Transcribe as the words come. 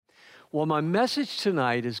Well, my message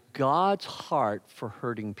tonight is God's heart for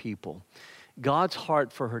hurting people. God's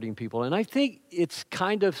heart for hurting people. And I think it's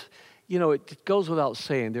kind of, it goes without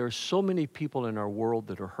saying, there are so many people in our world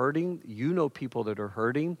that are hurting. You know people that are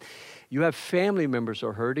hurting. You have family members that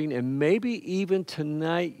are hurting. And maybe even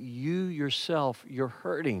tonight, you yourself, you're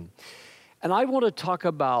hurting. And I want to talk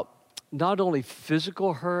about not only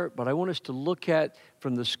physical hurt, but I want us to look at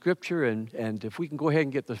from the scripture, and if we can go ahead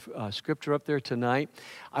and get the scripture up there tonight,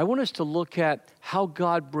 I want us to look at how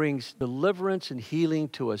God brings deliverance and healing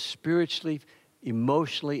to us spiritually,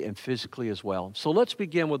 emotionally, and physically as well. So let's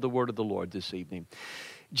begin with the word of the Lord this evening.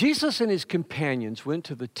 Jesus and his companions went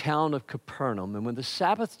to the town of Capernaum, and when the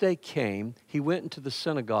Sabbath day came, he went into the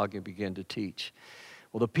synagogue and began to teach.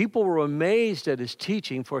 Well, the people were amazed at his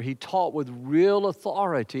teaching, for he taught with real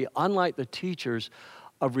authority, unlike the teachers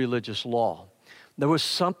of religious law. There was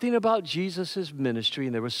something about Jesus' ministry,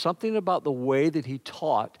 and there was something about the way that he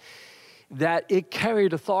taught that it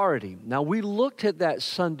carried authority. Now, we looked at that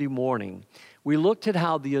Sunday morning. We looked at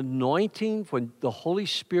how the anointing, when the Holy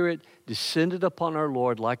Spirit descended upon our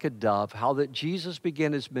Lord like a dove, how that Jesus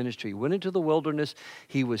began his ministry. He went into the wilderness.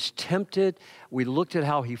 He was tempted. We looked at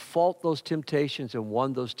how he fought those temptations and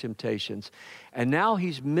won those temptations. And now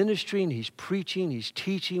he's ministering, he's preaching, he's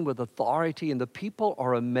teaching with authority, and the people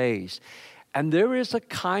are amazed. And there is a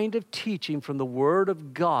kind of teaching from the Word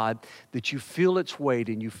of God that you feel its weight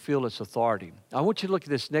and you feel its authority. I want you to look at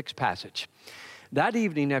this next passage. That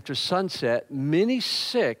evening after sunset, many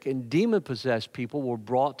sick and demon-possessed people were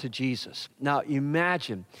brought to Jesus. Now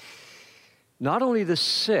imagine, not only the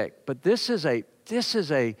sick, but this is a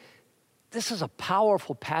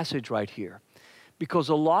powerful passage right here. Because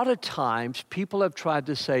a lot of times people have tried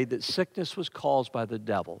to say that sickness was caused by the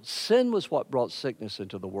devil. Sin was what brought sickness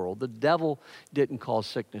into the world. The devil didn't cause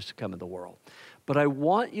sickness to come in the world. But I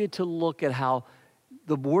want you to look at how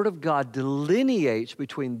the Word of God delineates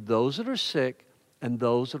between those that are sick and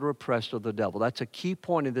those that are oppressed of the devil. That's a key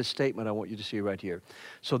point in this statement I want you to see right here.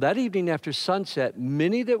 So that evening after sunset,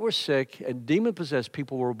 many that were sick and demon-possessed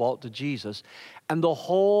people were brought to Jesus, and the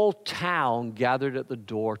whole town gathered at the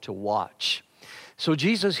door to watch. So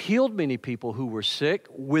Jesus healed many people who were sick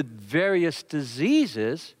with various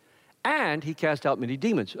diseases, and he cast out many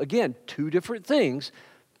demons. Again, two different things.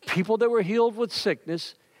 People that were healed with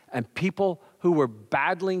sickness and people who were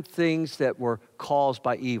battling things that were caused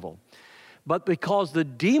by evil. But because the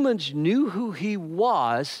demons knew who he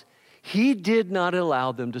was, he did not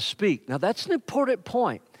allow them to speak. Now that's an important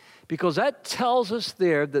point, because that tells us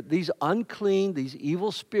there that these unclean, these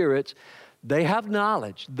evil spirits, they have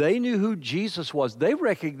knowledge. They knew who Jesus was. They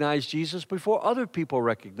recognized Jesus before other people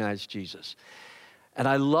recognized Jesus. And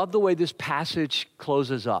I love the way this passage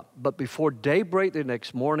closes up. But before daybreak the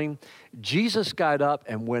next morning, Jesus got up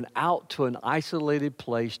and went out to an isolated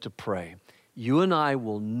place to pray. You and I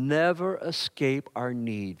will never escape our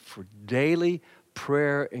need for daily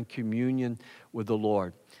prayer and communion with the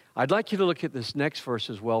Lord. I'd like you to look at this next verse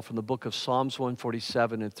as well from the book of Psalms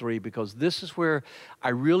 147 and 3, because this is where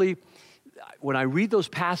when I read those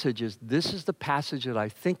passages, this is the passage that I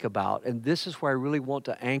think about, and this is where I really want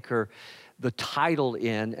to anchor the title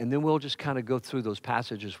in, and then we'll just kind of go through those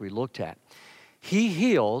passages we looked at. He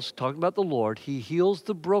heals, talking about the Lord, he heals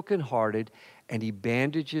the brokenhearted, and he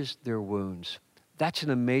bandages their wounds. That's an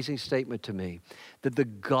amazing statement to me, that the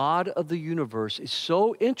God of the universe is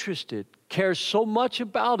so interested, cares so much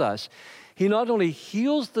about us. He not only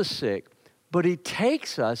heals the sick, but he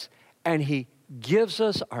takes us and he gives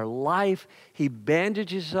us our life. He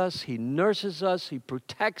bandages us, he nurses us, he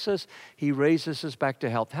protects us, he raises us back to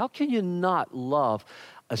health. How can you not love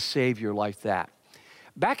a Savior like that?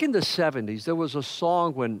 Back in the 70s, there was a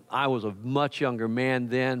song when I was a much younger man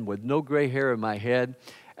then with no gray hair in my head.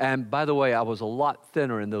 And by the way, I was a lot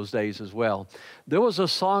thinner in those days as well. There was a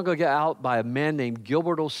song out by a man named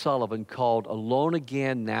Gilbert O'Sullivan called Alone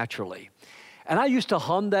Again Naturally. And I used to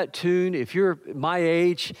hum that tune. If you're my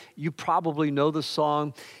age, you probably know the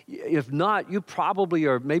song. If not, you probably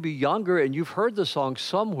are maybe younger and you've heard the song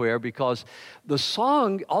somewhere, because the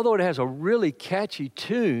song, although it has a really catchy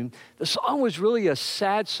tune, the song was really a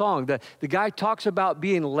sad song. The guy talks about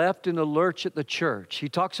being left in the lurch at the church. He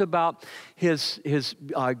talks about his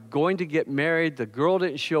going to get married. The girl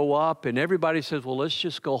didn't show up, and everybody says, well, let's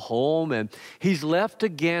just go home. And he's left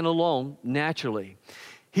again alone naturally.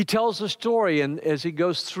 He tells the story, and as he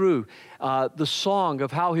goes through the song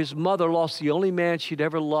of how his mother lost the only man she'd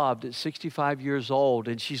ever loved at 65 years old,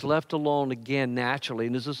 and she's left alone again naturally.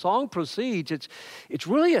 And as the song proceeds, it's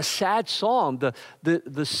really a sad song.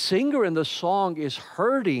 The singer in the song is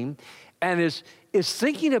hurting and is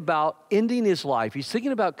thinking about ending his life. He's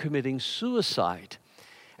thinking about committing suicide.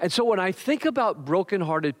 And so when I think about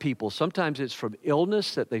brokenhearted people, sometimes it's from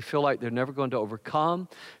illness that they feel like they're never going to overcome.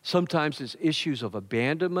 Sometimes it's issues of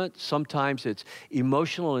abandonment. Sometimes it's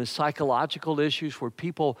emotional and psychological issues where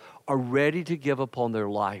people are ready to give up on their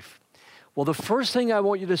life. Well, the first thing I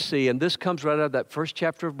want you to see, and this comes right out of that first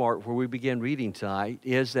chapter of Mark where we began reading tonight,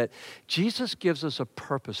 is that Jesus gives us a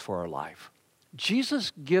purpose for our life.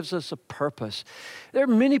 Jesus gives us a purpose. There are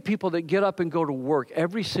many people that get up and go to work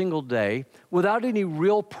every single day without any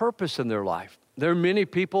real purpose in their life. There are many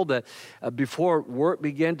people that before work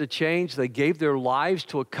began to change, they gave their lives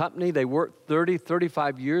to a company. They worked 30,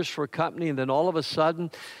 35 years for a company, and then all of a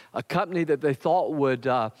sudden, a company that they thought would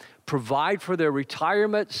provide for their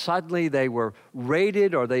retirement, suddenly they were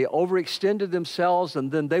raided or they overextended themselves,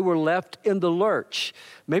 and then they were left in the lurch.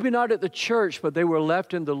 Maybe not at the church, but they were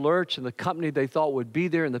left in the lurch, and the company they thought would be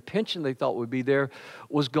there and the pension they thought would be there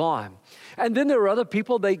was gone. And then there are other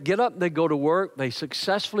people, they get up, they go to work, they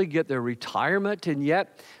successfully get their retirement, and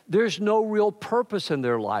yet there's no real purpose in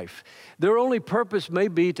their life. Their only purpose may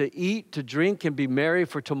be to eat, to drink, and be merry,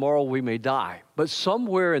 for tomorrow we may die. But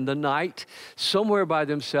somewhere in the night, somewhere by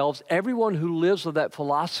themselves, everyone who lives with that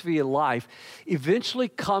philosophy of life eventually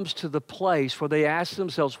comes to the place where they ask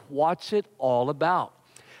themselves, what's it all about?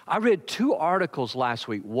 I read 2 articles last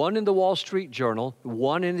week, one in the Wall Street Journal,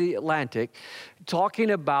 one in the Atlantic,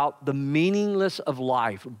 talking about the meaningless of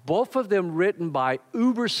life. Both of them written by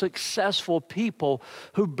uber successful people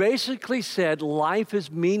who basically said life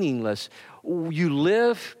is meaningless. You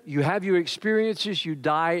live, you have your experiences, you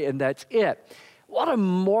die, and that's it. What a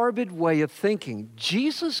morbid way of thinking.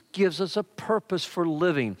 Jesus gives us a purpose for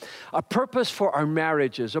living, a purpose for our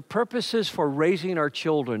marriages, a purpose is for raising our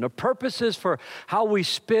children, a purpose is for how we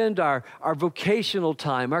spend our vocational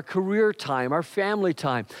time, our career time, our family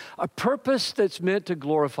time, a purpose that's meant to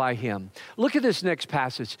glorify Him. Look at this next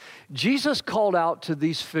passage. Jesus called out to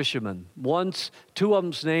these fishermen. Two of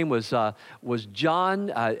them's name was John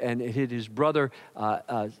and his brother,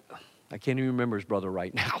 I can't even remember his brother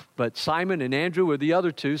right now, but Simon and Andrew were the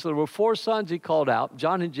other 2. So there were 4 sons he called out,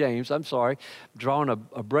 John and James. I'm sorry, drawing a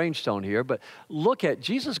brainstorm here. But look at,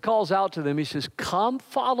 Jesus calls out to them. He says, come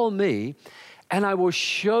follow me, and I will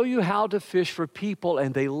show you how to fish for people.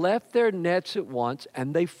 And they left their nets at once,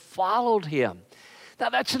 and they followed him. Now,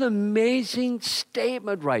 that's an amazing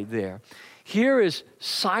statement right there. Here is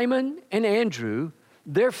Simon and Andrew.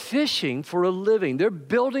 They're fishing for a living. They're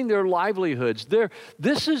building their livelihoods.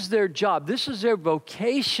 This is their job. This is their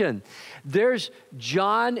vocation. There's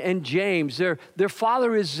John and James. Their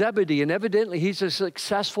father is Zebedee, and evidently he's a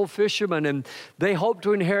successful fisherman, and they hope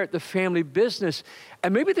to inherit the family business.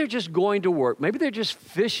 And maybe they're just going to work. Maybe they're just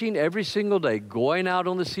fishing every single day, going out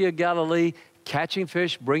on the Sea of Galilee, catching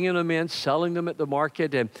fish, bringing them in, selling them at the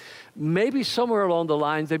market. And maybe somewhere along the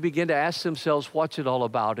lines, they begin to ask themselves, what's it all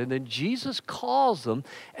about? And then Jesus calls them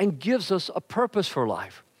and gives us a purpose for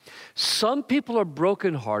life. Some people are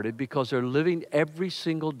brokenhearted because they're living every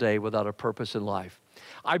single day without a purpose in life.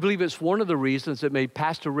 I believe it's one of the reasons that made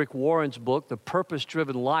Pastor Rick Warren's book, The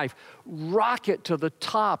Purpose-Driven Life, rocket to the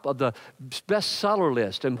top of the bestseller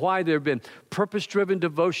list, and why there have been purpose-driven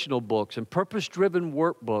devotional books and purpose-driven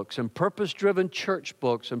workbooks and purpose-driven church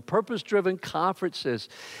books and purpose-driven conferences,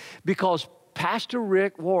 because Pastor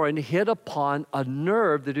Rick Warren hit upon a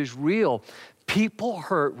nerve that is real. People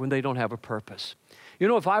hurt when they don't have a purpose. You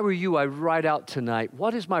know, if I were you, I'd write out tonight,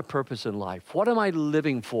 what is my purpose in life? What am I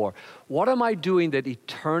living for? What am I doing that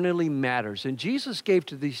eternally matters? And Jesus gave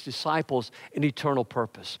to these disciples an eternal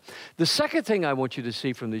purpose. The second thing I want you to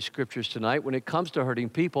see from these scriptures tonight when it comes to hurting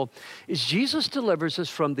people is Jesus delivers us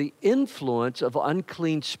from the influence of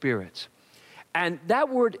unclean spirits. And that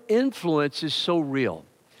word influence is so real.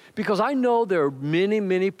 Because I know there are many,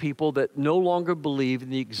 many people that no longer believe in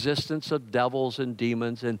the existence of devils and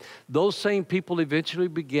demons, and those same people eventually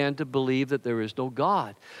began to believe that there is no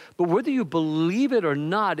God. But whether you believe it or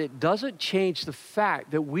not, it doesn't change the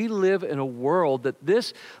fact that we live in a world, that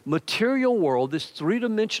this material world, this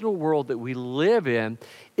three-dimensional world that we live in,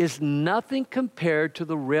 is nothing compared to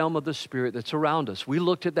the realm of the Spirit that's around us. We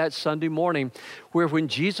looked at that Sunday morning where when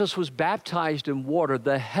Jesus was baptized in water,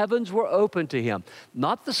 the heavens were open to him.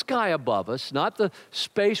 Not the sky above us, not the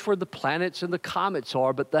space where the planets and the comets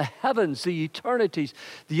are, but the heavens, the eternities,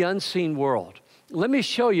 the unseen world. Let me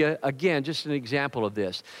show you again just an example of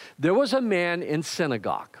this. There was a man in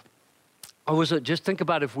synagogue. Just think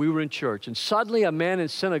about if we were in church, and suddenly a man in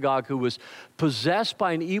synagogue who was possessed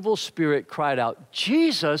by an evil spirit cried out,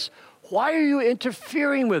 Jesus, why are you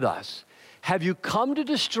interfering with us? Have you come to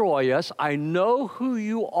destroy us? I know who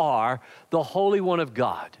you are, the Holy One of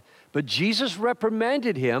God. But Jesus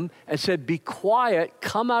reprimanded him and said, be quiet,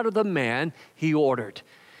 come out of the man, he ordered.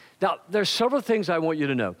 Now, there's several things I want you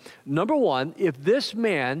to know. Number one, if this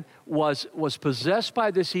man was possessed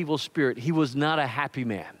by this evil spirit, he was not a happy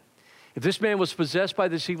man. If this man was possessed by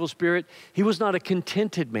this evil spirit, he was not a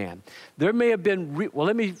contented man. There may have been, well,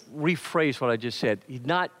 let me rephrase what I just said.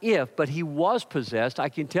 Not if, but he was possessed. I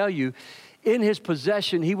can tell you, in his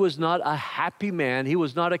possession, he was not a happy man. He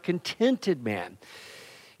was not a contented man.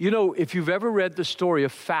 You know, if you've ever read the story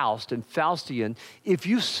of Faust and Faustian, if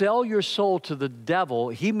you sell your soul to the devil,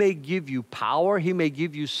 he may give you power, he may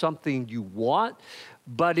give you something you want,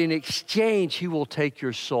 but in exchange, he will take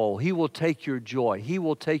your soul, he will take your joy, he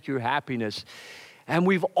will take your happiness. And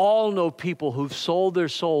we've all know people who've sold their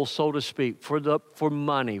souls, so to speak, for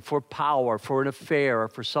money, for power, for an affair, or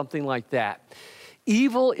for something like that.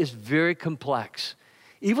 Evil is very complex.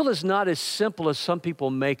 Evil is not as simple as some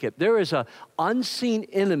people make it. There is an unseen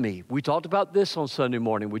enemy. We talked about this on Sunday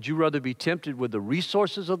morning. Would you rather be tempted with the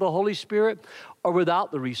resources of the Holy Spirit or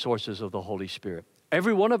without the resources of the Holy Spirit?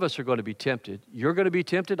 Every one of us are going to be tempted. You're going to be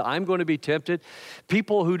tempted. I'm going to be tempted.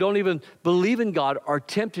 People who don't even believe in God are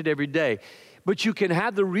tempted every day. But you can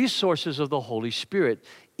have the resources of the Holy Spirit.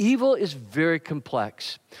 Evil is very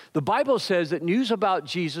complex. The Bible says that news about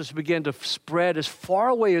Jesus began to spread as far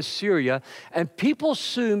away as Syria, and people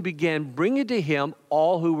soon began bringing to him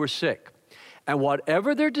all who were sick. And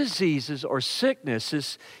whatever their diseases or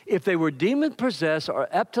sicknesses, if they were demon-possessed or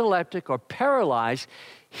epileptic or paralyzed,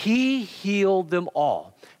 he healed them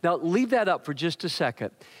all. Now, leave that up for just a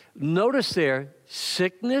second. Notice there,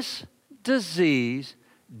 sickness, disease,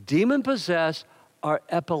 demon-possessed, or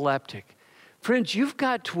epileptic. Friends, you've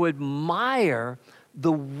got to admire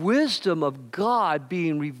the wisdom of God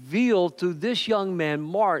being revealed through this young man,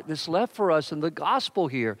 Mark, that's left for us in the gospel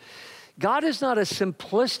here. God is not a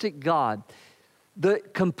simplistic God. The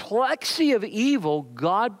complexity of evil,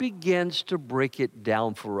 God begins to break it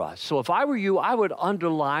down for us. So if I were you, I would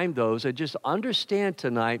underline those and just understand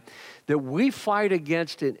tonight that we fight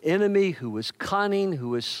against an enemy who is cunning,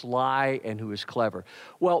 who is sly, and who is clever.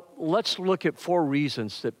 Well, let's look at 4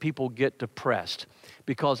 reasons that people get depressed.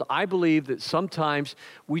 Because I believe that sometimes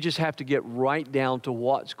we just have to get right down to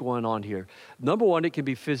what's going on here. Number one, it can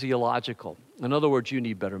be physiological. In other words, you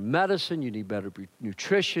need better medicine, you need better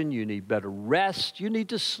nutrition, you need better rest, you need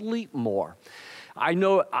to sleep more. I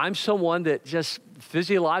know I'm someone that just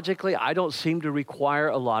physiologically, I don't seem to require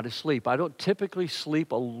a lot of sleep. I don't typically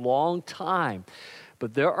sleep a long time.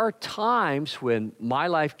 But there are times when my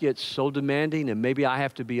life gets so demanding and maybe I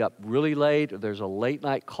have to be up really late or there's a late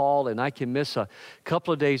night call and I can miss a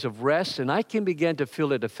couple of days of rest and I can begin to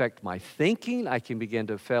feel it affect my thinking. I can begin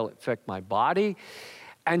to feel it affect my body.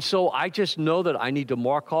 And so I just know that I need to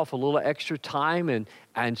mark off a little extra time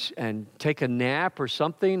and take a nap or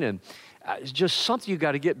something. And it's just something you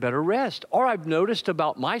got to get better rest. Or I've noticed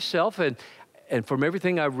about myself, and from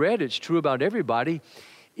everything I've read, it's true about everybody.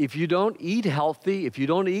 If you don't eat healthy, if you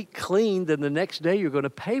don't eat clean, then the next day you're going to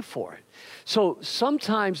pay for it. So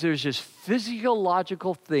sometimes there's just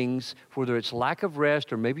physiological things, whether it's lack of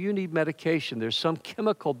rest or maybe you need medication. There's some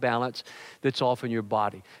chemical balance that's off in your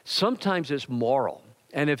body. Sometimes it's moral.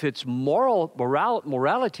 And if it's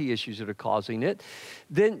morality issues that are causing it,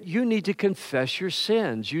 then you need to confess your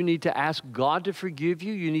sins. You need to ask God to forgive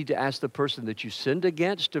you. You need to ask the person that you sinned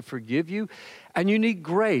against to forgive you. And you need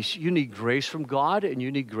grace. You need grace from God and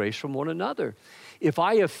you need grace from one another. If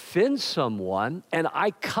I offend someone and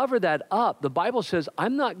I cover that up, the Bible says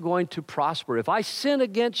I'm not going to prosper. If I sin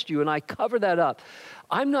against you and I cover that up,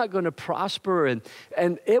 I'm not going to prosper and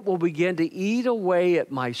it will begin to eat away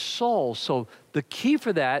at my soul. So the key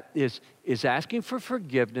for that is asking for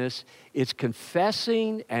forgiveness, it's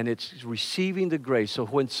confessing, and it's receiving the grace. So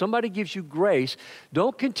when somebody gives you grace,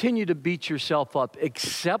 don't continue to beat yourself up.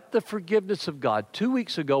 Accept the forgiveness of God. 2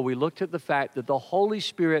 weeks ago, we looked at the fact that the Holy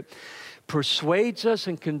Spirit persuades us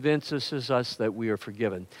and convinces us that we are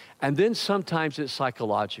forgiven. And then sometimes it's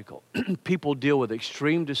psychological. People deal with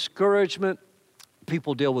extreme discouragement.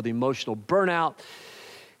 People deal with emotional burnout.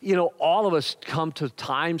 You know, all of us come to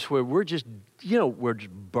times where we're just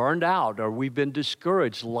burned out or we've been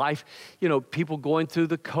discouraged. Life, people going through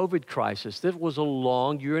the COVID crisis. That was a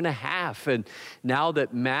long 1.5 years. And now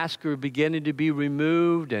that masks are beginning to be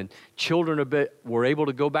removed and children were able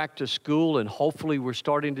to go back to school and hopefully we're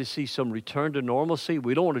starting to see some return to normalcy.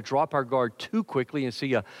 We don't want to drop our guard too quickly and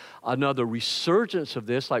see another resurgence of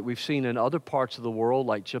this like we've seen in other parts of the world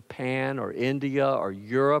like Japan or India or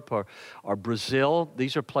Europe or Brazil.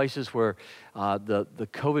 These are places where the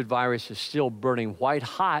COVID virus is still burning white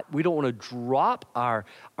hot. We don't want to drop our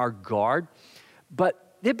guard,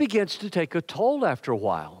 but it begins to take a toll after a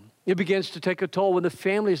while. It begins to take a toll when the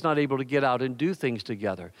family is not able to get out and do things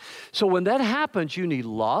together. So when that happens, you need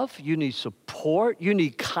love, you need support, you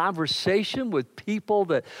need conversation with people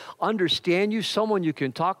that understand you, someone you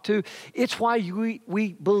can talk to. It's why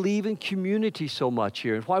we believe in community so much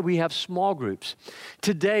here and why we have small groups.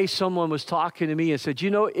 Today, someone was talking to me and said,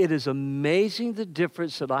 you know, it is amazing the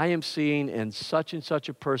difference that I am seeing in such and such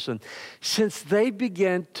a person since they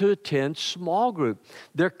began to attend small group.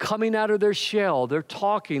 They're coming out of their shell, they're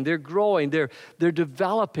talking, they're growing, they're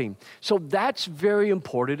developing. So that's very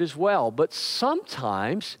important as well. But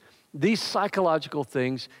sometimes these psychological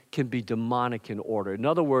things can be demonic in order. In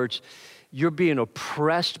other words, you're being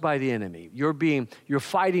oppressed by the enemy. You're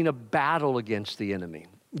fighting a battle against the enemy.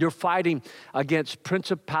 You're fighting against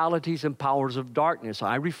principalities and powers of darkness.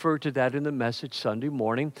 I referred to that in the message Sunday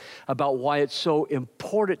morning about why it's so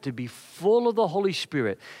important to be full of the Holy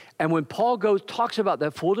Spirit. And when Paul talks about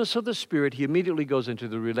that fullness of the Spirit, he immediately goes into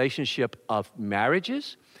the relationship of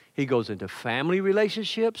marriages. He goes into family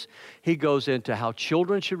relationships. He goes into how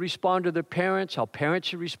children should respond to their parents, how parents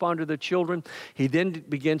should respond to their children. He then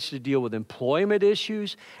begins to deal with employment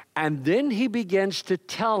issues. And then he begins to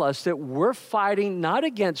tell us that we're fighting not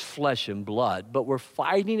against flesh and blood, but we're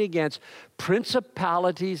fighting against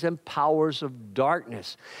principalities and powers of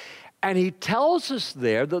darkness. And he tells us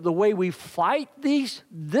there that the way we fight this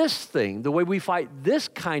thing, the way we fight this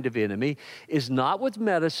kind of enemy is not with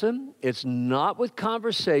medicine, it's not with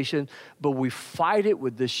conversation, but we fight it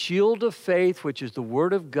with the shield of faith, which is the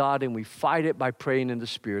Word of God, and we fight it by praying in the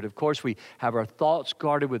Spirit. Of course, we have our thoughts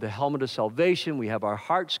guarded with the helmet of salvation. We have our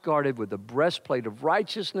hearts guarded with the breastplate of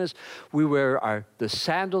righteousness. We wear the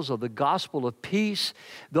sandals of the gospel of peace.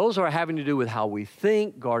 Those are having to do with how we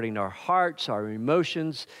think, guarding our hearts, our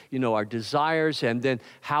emotions, our desires, and then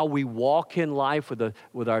how we walk in life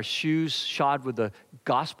with our shoes shod with the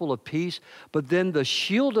gospel of peace. But then the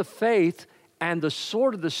shield of faith and the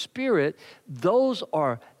sword of the Spirit, those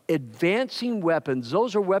are advancing weapons.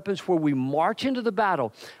 Those are weapons where we march into the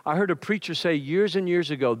battle. I heard a preacher say years and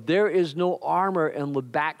years ago, there is no armor in the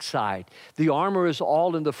backside. The armor is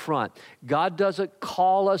all in the front. God doesn't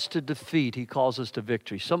call us to defeat. He calls us to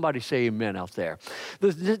victory. Somebody say amen out there.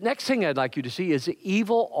 The next thing I'd like you to see is that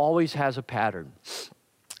evil always has a pattern.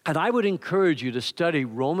 And I would encourage you to study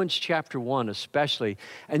Romans chapter 1 especially,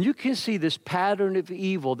 and you can see this pattern of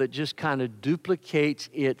evil that just kind of duplicates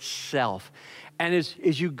itself. And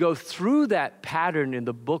as you go through that pattern in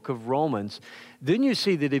the book of Romans, then you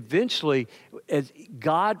see that eventually, as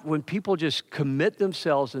God, when people just commit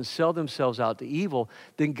themselves and sell themselves out to evil,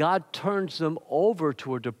 then God turns them over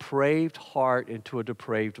to a depraved heart and to a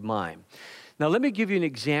depraved mind. Now, let me give you an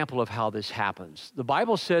example of how this happens. The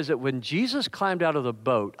Bible says that when Jesus climbed out of the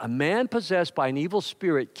boat, a man possessed by an evil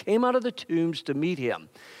spirit came out of the tombs to meet him.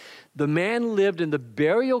 The man lived in the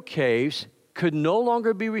burial caves, could no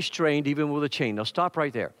longer be restrained even with a chain. Now, stop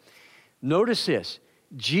right there. Notice this.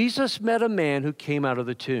 Jesus met a man who came out of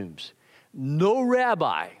the tombs. No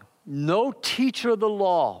rabbi, no teacher of the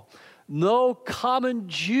law, no common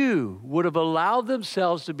Jew would have allowed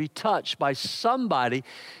themselves to be touched by somebody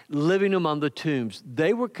living among the tombs.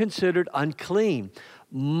 They were considered unclean,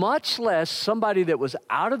 much less somebody that was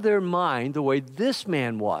out of their mind the way this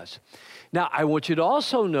man was. Now, I want you to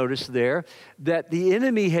also notice there that the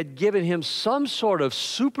enemy had given him some sort of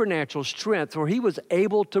supernatural strength where he was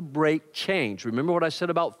able to break chains. Remember what I said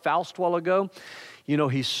about Faust a while ago?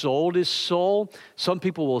 He sold his soul. Some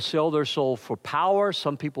people will sell their soul for power.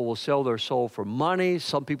 Some people will sell their soul for money.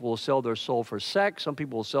 Some people will sell their soul for sex. Some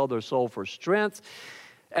people will sell their soul for strength.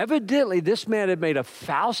 Evidently, this man had made a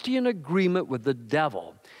Faustian agreement with the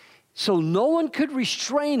devil. So no one could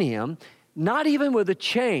restrain him, not even with a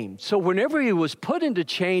chain. So whenever he was put into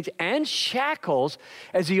chains and shackles,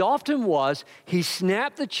 as he often was, he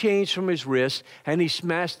snapped the chains from his wrists and he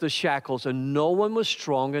smashed the shackles, and no one was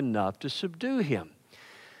strong enough to subdue him.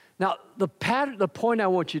 Now, the point I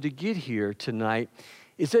want you to get here tonight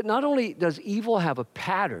is that not only does evil have a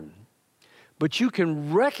pattern, but you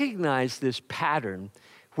can recognize this pattern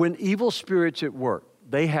when evil spirits at work.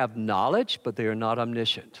 They have knowledge, but they are not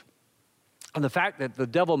omniscient. And the fact that the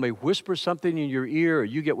devil may whisper something in your ear, or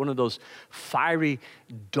you get one of those fiery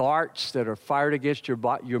darts that are fired against your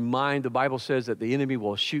mind. The Bible says that the enemy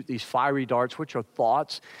will shoot these fiery darts, which are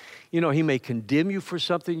thoughts. He may condemn you for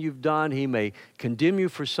something you've done. He may condemn you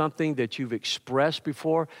for something that you've expressed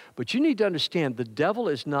before. But you need to understand, the devil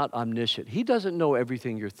is not omniscient. He doesn't know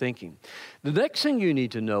everything you're thinking. The next thing you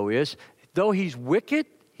need to know is, though he's wicked,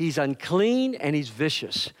 he's unclean, and he's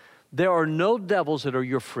vicious, there are no devils that are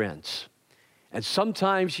your friends. And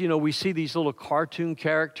sometimes, we see these little cartoon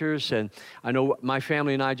characters, and I know my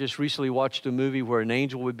family and I just recently watched a movie where an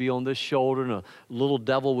angel would be on this shoulder and a little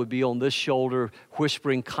devil would be on this shoulder,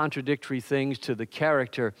 whispering contradictory things to the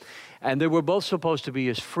character. And they were both supposed to be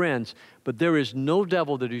his friends, but there is no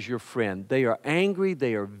devil that is your friend. They are angry,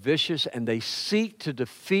 they are vicious, and they seek to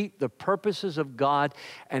defeat the purposes of God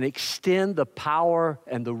and extend the power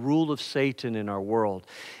and the rule of Satan in our world.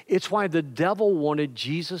 It's why the devil wanted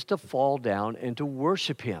Jesus to fall down and to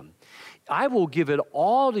worship him. I will give it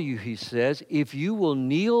all to you, he says, if you will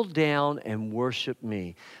kneel down and worship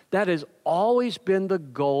me. That has always been the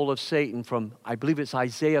goal of Satan from, I believe it's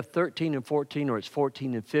Isaiah 13 and 14, or it's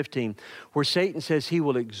 14 and 15, where Satan says he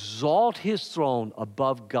will exalt his throne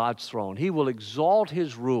above God's throne. He will exalt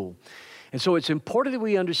his rule. And so it's important that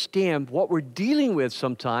we understand what we're dealing with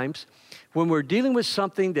sometimes. When we're dealing with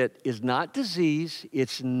something that is not disease,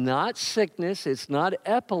 it's not sickness, it's not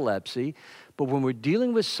epilepsy, but when we're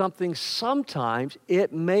dealing with something, sometimes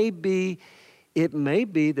it may be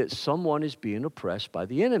that someone is being oppressed by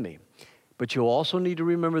the enemy. But you'll also need to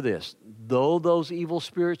remember this. Though those evil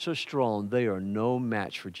spirits are strong, they are no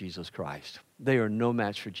match for Jesus Christ. They are no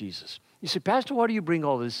match for Jesus. You say, Pastor, why do you bring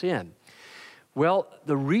all this in? Well,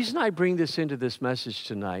 the reason I bring this into this message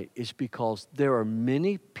tonight is because there are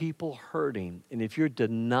many people hurting. And if you're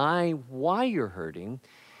denying why you're hurting,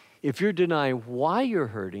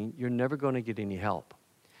 you're never going to get any help.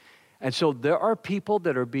 And so there are people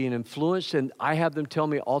that are being influenced, and I have them tell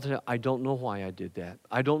me all the time, I don't know why I did that.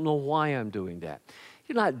 I don't know why I'm doing that.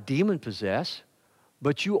 You're not demon-possessed,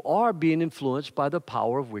 but you are being influenced by the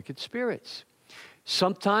power of wicked spirits.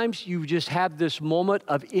 Sometimes you just have this moment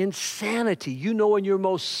of insanity. In your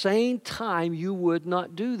most sane time, you would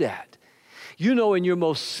not do that. In your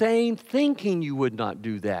most sane thinking, you would not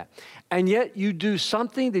do that. And yet you do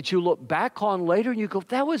something that you look back on later and you go,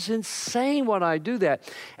 that was insane when I do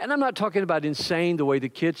that. And I'm not talking about insane the way the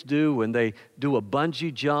kids do when they do a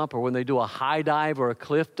bungee jump or when they do a high dive or a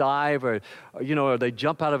cliff dive or they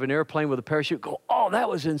jump out of an airplane with a parachute. Go, oh, that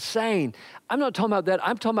was insane. I'm not talking about that.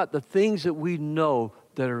 I'm talking about the things that we know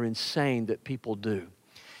that are insane that people do.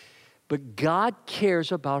 But God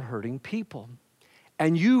cares about hurting people.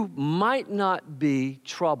 And you might not be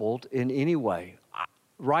troubled in any way.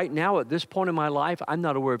 Right now, at this point in my life, I'm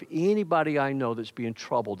not aware of anybody I know that's being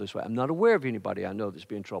troubled this way. I'm not aware of anybody I know that's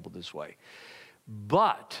being troubled this way.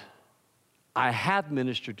 But I have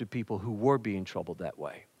ministered to people who were being troubled that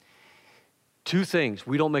way. Two things.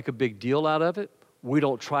 We don't make a big deal out of it. We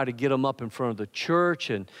don't try to get them up in front of the church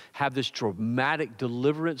and have this dramatic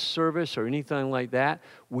deliverance service or anything like that.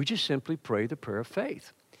 We just simply pray the prayer of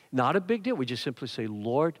faith. Not a big deal. We just simply say,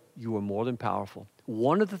 Lord, you are more than powerful.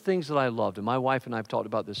 One of the things that I loved, and my wife and I have talked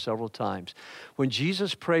about this several times, when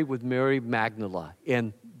Jesus prayed with Mary Magdalene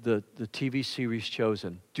in the TV series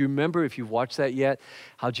Chosen, do you remember, if you've watched that yet,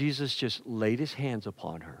 how Jesus just laid his hands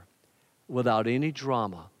upon her without any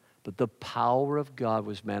drama, but the power of God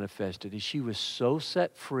was manifested, and she was so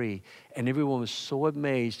set free, and everyone was so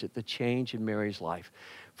amazed at the change in Mary's life.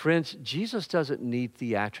 Friends, Jesus doesn't need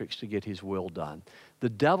theatrics to get his will done. The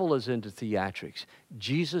devil is into theatrics.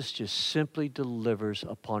 Jesus just simply delivers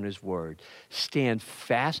upon his word. Stand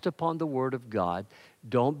fast upon the word of God.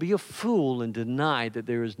 Don't be a fool and deny that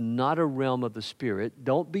there is not a realm of the Spirit.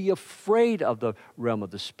 Don't be afraid of the realm of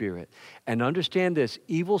the Spirit. And understand this,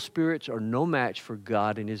 evil spirits are no match for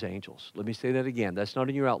God and his angels. Let me say that again. That's not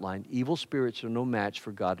in your outline. Evil spirits are no match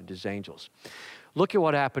for God and his angels. Look at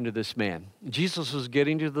what happened to this man. Jesus was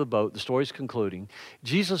getting to the boat. The story's concluding.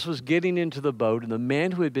 Jesus was getting into the boat, and the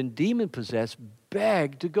man who had been demon-possessed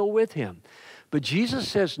begged to go with him. But Jesus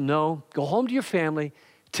says, no, go home to your family.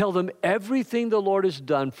 Tell them everything the Lord has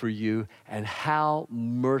done for you and how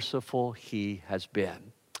merciful he has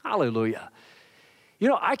been. Hallelujah.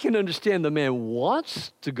 I can understand the man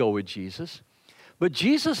wants to go with Jesus, but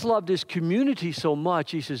Jesus loved his community so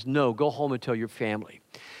much, he says, no, go home and tell your family.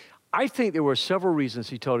 I think there were several reasons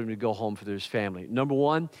he told him to go home for his family. Number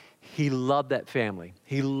one, he loved that family.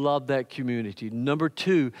 He loved that community. Number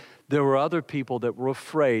two, there were other people that were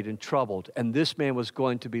afraid and troubled, and this man was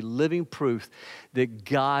going to be living proof that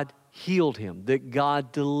God healed him, that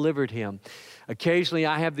God delivered him. Occasionally,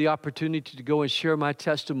 I have the opportunity to go and share my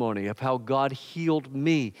testimony of how God healed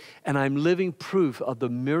me, and I'm living proof of the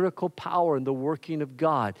miracle power and the working of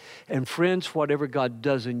God. And friends, whatever God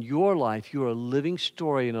does in your life, you're a living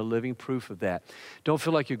story and a living proof of that. Don't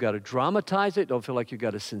feel like you've got to dramatize it. Don't feel like you've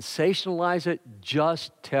got to sensationalize it.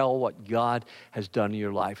 Just tell what God has done in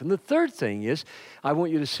your life. And the third thing is, I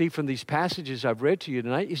want you to see from these passages I've read to you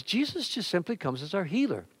tonight, is Jesus just simply comes as our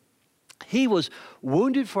healer. He was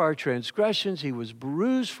wounded for our transgressions. He was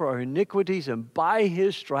bruised for our iniquities, and by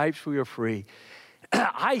his stripes we are free.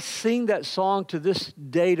 I sing that song to this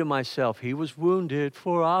day to myself. He was wounded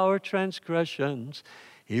for our transgressions.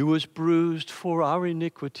 He was bruised for our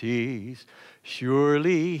iniquities.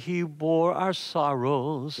 Surely he bore our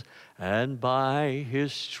sorrows, and by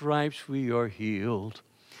his stripes we are healed.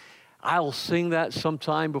 I'll sing that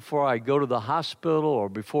sometime before I go to the hospital or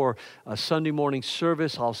before a Sunday morning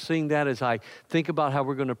service. I'll sing that as I think about how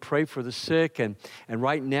we're going to pray for the sick. And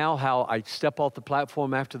right now, how I step off the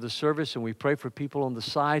platform after the service and we pray for people on the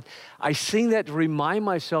side. I sing that to remind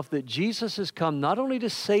myself that Jesus has come not only to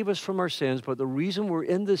save us from our sins, but the reason we're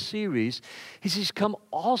in this series is he's come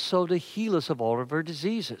also to heal us of all of our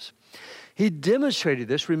diseases. He demonstrated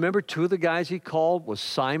this. Remember, two of the guys he called was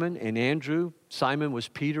Simon and Andrew. Simon was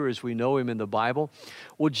Peter, as we know him in the Bible.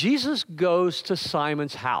 Well, Jesus goes to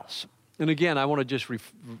Simon's house. And again, I want to just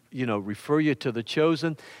refer you to The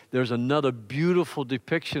Chosen. There's another beautiful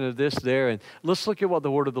depiction of this there. And let's look at what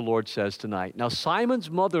the word of the Lord says tonight. Now, Simon's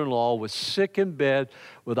mother-in-law was sick in bed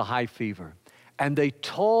with a high fever. And they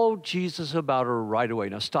told Jesus about her right away.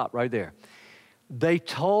 Now, stop right there. They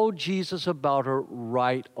told Jesus about her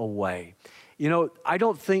right away. You know, I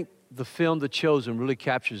don't think the film The Chosen really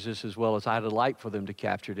captures this as well as I'd like for them to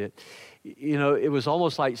capture it. You know, it was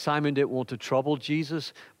almost like Simon didn't want to trouble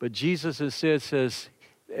Jesus, but Jesus instead says,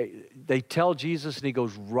 they tell Jesus and he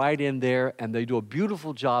goes right in there and they do a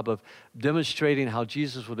beautiful job of demonstrating how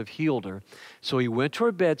Jesus would have healed her. So he went to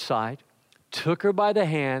her bedside, took her by the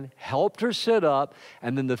hand, helped her sit up,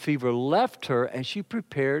 and then the fever left her and she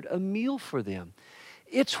prepared a meal for them.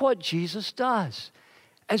 It's what Jesus does.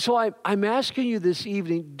 And so I'm asking you this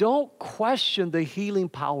evening, don't question the healing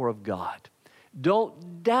power of God.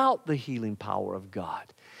 Don't doubt the healing power of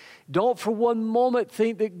God. Don't for one moment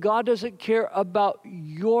think that God doesn't care about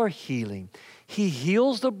your healing. He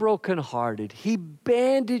heals the brokenhearted. He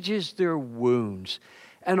bandages their wounds.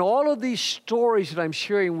 And all of these stories that I'm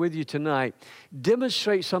sharing with you tonight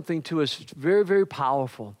demonstrate something to us very, very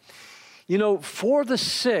powerful. You know, for the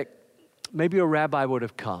sick, maybe a rabbi would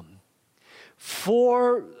have come.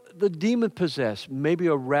 For the demon-possessed, maybe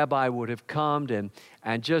a rabbi would have come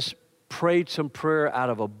and just prayed some prayer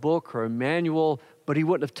out of a book or a manual, but he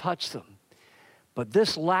wouldn't have touched them. But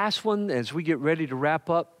this last one, as we get ready to wrap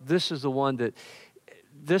up, this is the one that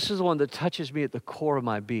touches me at the core of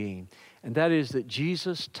my being, and that is that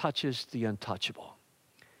Jesus touches the untouchable.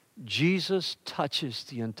 Jesus touches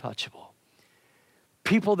the untouchable.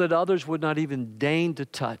 People that others would not even deign to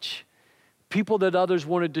touch. People that others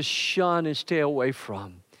wanted to shun and stay away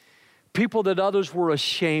from. People that others were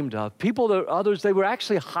ashamed of. People that others, they were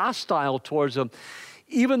actually hostile towards them.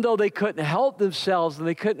 Even though they couldn't help themselves and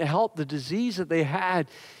they couldn't help the disease that they had,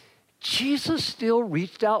 Jesus still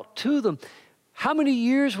reached out to them. How many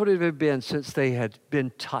years would it have been since they had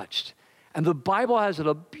been touched? And the Bible has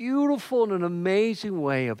a beautiful and an amazing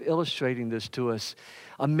way of illustrating this to us.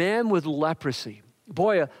 A man with leprosy.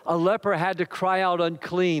 Boy, a leper had to cry out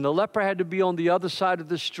unclean. A leper had to be on the other side of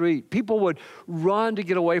the street. People would run to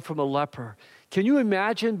get away from a leper. Can you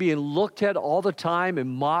imagine being looked at all the time and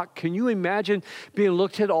mocked? Can you imagine being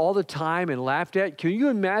looked at all the time and laughed at? Can you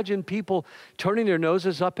imagine people turning their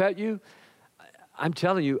noses up at you? I'm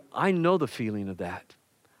telling you, I know the feeling of that.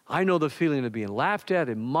 I know the feeling of being laughed at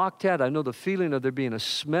and mocked at. I know the feeling of there being a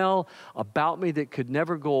smell about me that could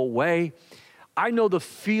never go away. I know the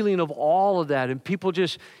feeling of all of that and people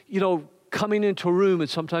just, coming into a room and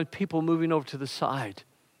sometimes people moving over to the side.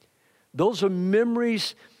 Those are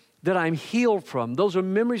memories that I'm healed from. Those are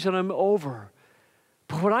memories that I'm over.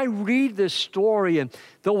 But when I read this story, and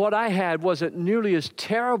though what I had wasn't nearly as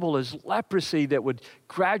terrible as leprosy that would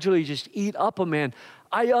gradually just eat up a man,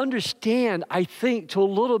 I understand, I think, to a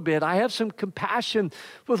little bit. I have some compassion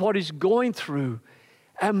with what he's going through.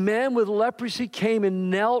 A man with leprosy came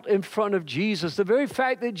and knelt in front of Jesus. The very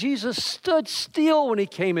fact that Jesus stood still when he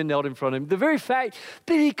came and knelt in front of him, the very fact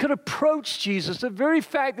that he could approach Jesus, the very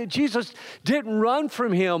fact that Jesus didn't run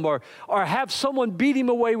from him or have someone beat him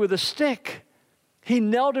away with a stick. He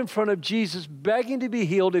knelt in front of Jesus, begging to be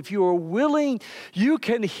healed. If you are willing, you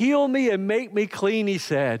can heal me and make me clean, he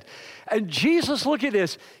said. And Jesus, look at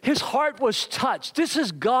this. His heart was touched. This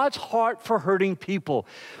is God's heart for hurting people.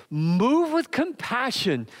 Moved with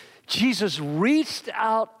compassion, Jesus reached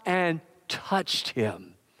out and touched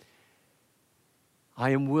him.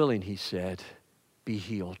 I am willing, he said, be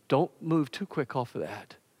healed. Don't move too quick off of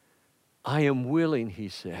that. I am willing, he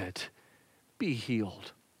said, be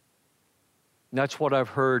healed. And that's what I've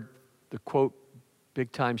heard the, quote,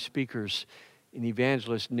 big-time speakers and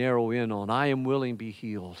evangelists narrow in on. I am willing, be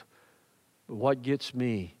healed. But what gets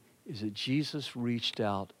me is that Jesus reached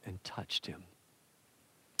out and touched him.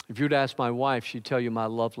 If you were to ask my wife, she'd tell you my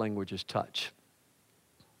love language is touch.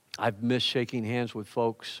 I've missed shaking hands with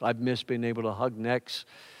folks. I've missed being able to hug necks.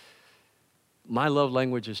 My love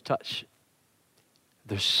language is touch.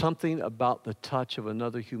 There's something about the touch of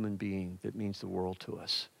another human being that means the world to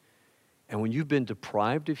us. And when you've been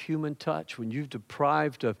deprived of human touch, when you've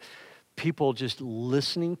deprived of people just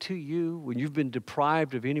listening to you, when you've been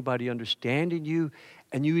deprived of anybody understanding you,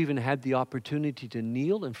 and you even had the opportunity to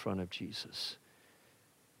kneel in front of Jesus.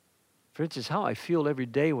 For instance, how I feel every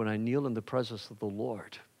day when I kneel in the presence of the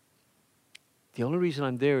Lord. The only reason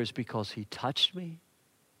I'm there is because he touched me,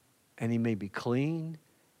 and he made me clean,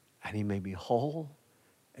 and he made me whole,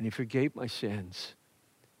 and he forgave my sins.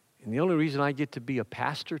 And the only reason I get to be a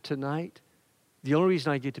pastor tonight, the only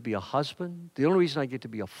reason I get to be a husband, the only reason I get to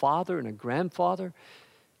be a father and a grandfather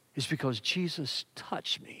is because Jesus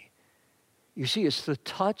touched me. You see, it's the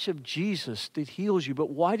touch of Jesus that heals you. But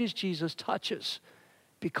why does Jesus touch us?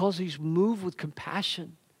 Because he's moved with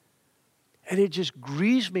compassion. And it just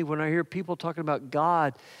grieves me when I hear people talking about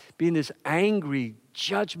God being this angry,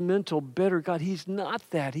 judgmental, bitter God. He's not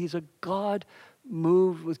that. He's a God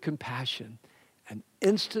moved with compassion. And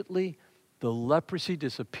instantly, the leprosy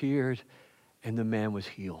disappeared and the man was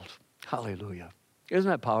healed. Hallelujah. Isn't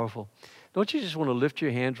that powerful? Don't you just want to lift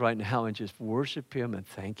your hands right now and just worship him and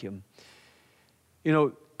thank him? You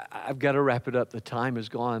know, I've got to wrap it up. The time is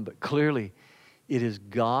gone, but clearly it is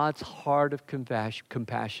God's heart of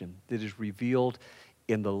compassion that is revealed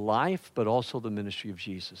in the life, but also the ministry of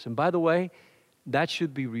Jesus. And by the way, that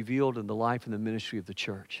should be revealed in the life and the ministry of the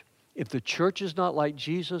church. If the church is not like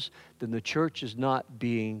Jesus, then the church is not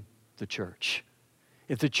being the church.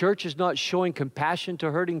 If the church is not showing compassion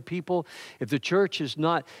to hurting people, if the church is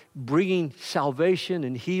not bringing salvation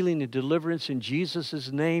and healing and deliverance in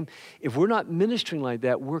Jesus' name, if we're not ministering like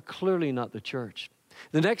that, we're clearly not the church.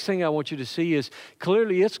 The next thing I want you to see is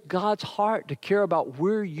clearly it's God's heart to care about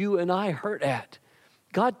where you and I hurt at.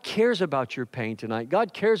 God cares about your pain tonight.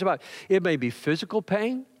 God cares about, it may be physical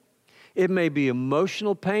pain. It may be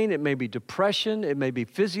emotional pain. It may be depression. It may be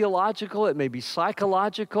physiological. It may be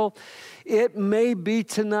psychological. It may be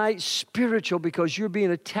tonight spiritual because you're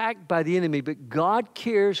being attacked by the enemy. But God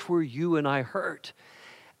cares where you and I hurt.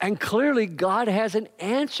 And clearly, God has an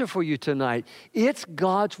answer for you tonight. It's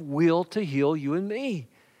God's will to heal you and me.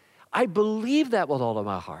 I believe that with all of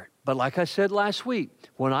my heart. But like I said last week,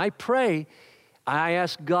 when I pray, I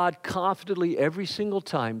ask God confidently every single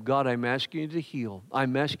time, God, I'm asking you to heal.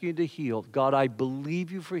 I'm asking you to heal. God, I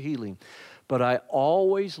believe you for healing. But I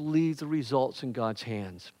always leave the results in God's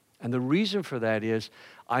hands. And the reason for that is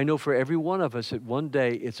I know for every one of us that one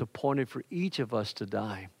day it's appointed for each of us to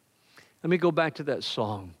die. Let me go back to that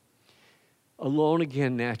song. Alone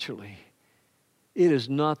again naturally. It is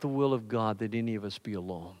not the will of God that any of us be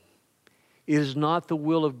alone. It is not the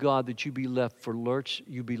will of God that you be left for lurch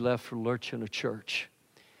in a church.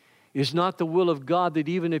 It's not the will of God that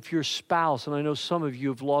even if your spouse, and I know some of you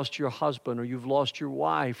have lost your husband or you've lost your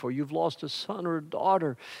wife or you've lost a son or a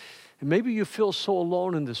daughter, and maybe you feel so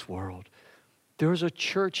alone in this world. There's a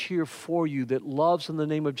church here for you that loves in the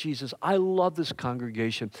name of Jesus. I love this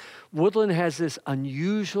congregation. Woodland has this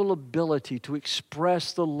unusual ability to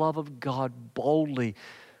express the love of God boldly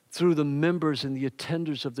through the members and the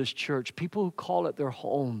attenders of this church, people who call it their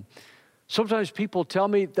home. Sometimes people tell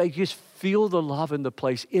me they just feel the love in the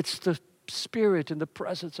place. It's the Spirit and the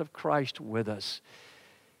presence of Christ with us.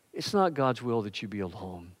 It's not God's will that you be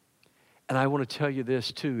alone. And I want to tell you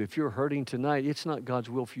this too. If you're hurting tonight, it's not God's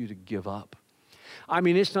will for you to give up. I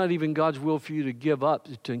mean, it's not even God's will for you to give up,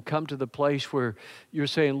 to come to the place where you're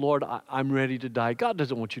saying, Lord, I'm ready to die. God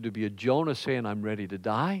doesn't want you to be a Jonah saying, I'm ready to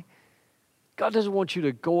die. God doesn't want you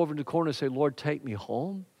to go over in the corner and say, Lord, take me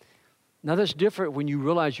home. Now, that's different when you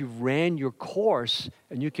realize you've ran your course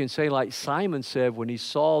and you can say like Simon said when he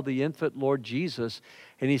saw the infant Lord Jesus,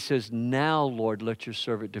 and he says, now, Lord, let your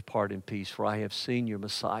servant depart in peace, for I have seen your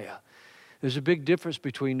Messiah. There's a big difference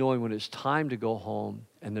between knowing when it's time to go home,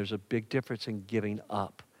 and there's a big difference in giving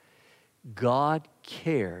up. God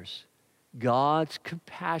cares. God's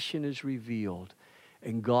compassion is revealed,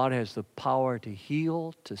 and God has the power to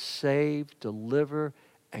heal, to save, deliver,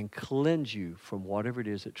 and cleanse you from whatever it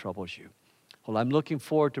is that troubles you. Well, I'm looking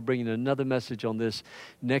forward to bringing another message on this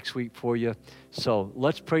next week for you. So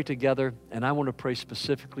let's pray together, and I want to pray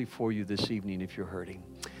specifically for you this evening if you're hurting.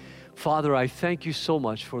 Father, I thank you so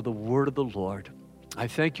much for the word of the Lord. I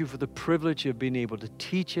thank you for the privilege of being able to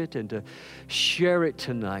teach it and to share it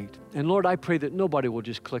tonight. And Lord, I pray that nobody will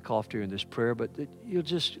just click off during this prayer, but that you'll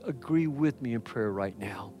just agree with me in prayer right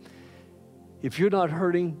now. If you're not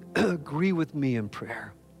hurting, agree with me in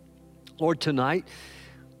prayer. Lord, tonight,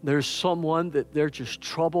 there's someone that they're just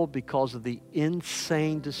troubled because of the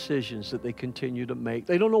insane decisions that they continue to make.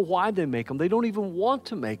 They don't know why they make them. They don't even want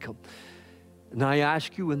to make them. And I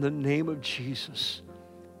ask you in the name of Jesus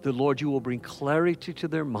that, Lord, you will bring clarity to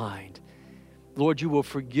their mind. Lord, you will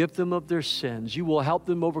forgive them of their sins. You will help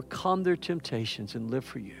them overcome their temptations and live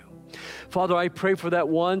for you. Father, I pray for that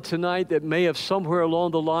one tonight that may have somewhere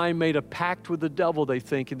along the line made a pact with the devil, they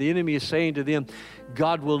think, and the enemy is saying to them,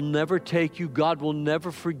 God will never take you. God will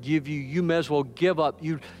never forgive you. You may as well give up.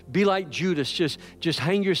 You be like Judas. Just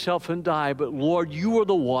hang yourself and die. But Lord, you are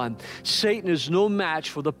the one. Satan is no match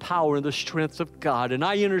for the power and the strength of God. And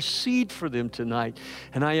I intercede for them tonight.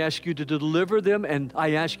 And I ask you to deliver them, and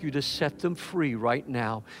I ask you to set them free right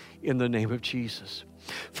now in the name of Jesus.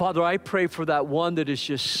 Father, I pray for that one that is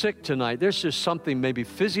just sick tonight. There's just something maybe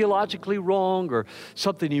physiologically wrong or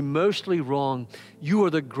something emotionally wrong. You are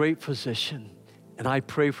the great physician, and I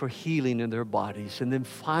pray for healing in their bodies. And then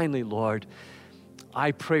finally, Lord,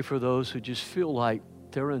 I pray for those who just feel like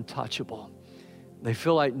they're untouchable. They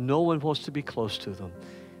feel like no one wants to be close to them.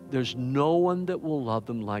 There's no one that will love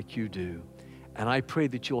them like you do. And I pray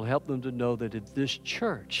that you'll help them to know that at this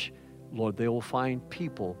church, Lord, they will find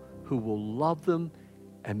people who will love them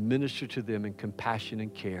and minister to them in compassion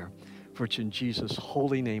and care. For it's in Jesus'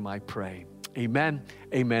 holy name I pray. Amen,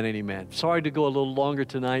 amen, and amen. Sorry to go a little longer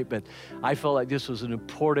tonight, but I felt like this was an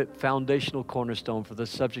important foundational cornerstone for the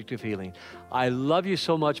subject of healing. I love you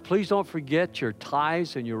so much. Please don't forget your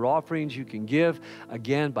tithes and your offerings you can give,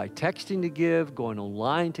 again, by texting to give, going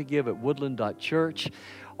online to give at woodland.church,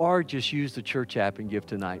 or just use the church app and give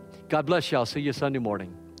tonight. God bless you. I'll see you Sunday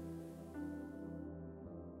morning.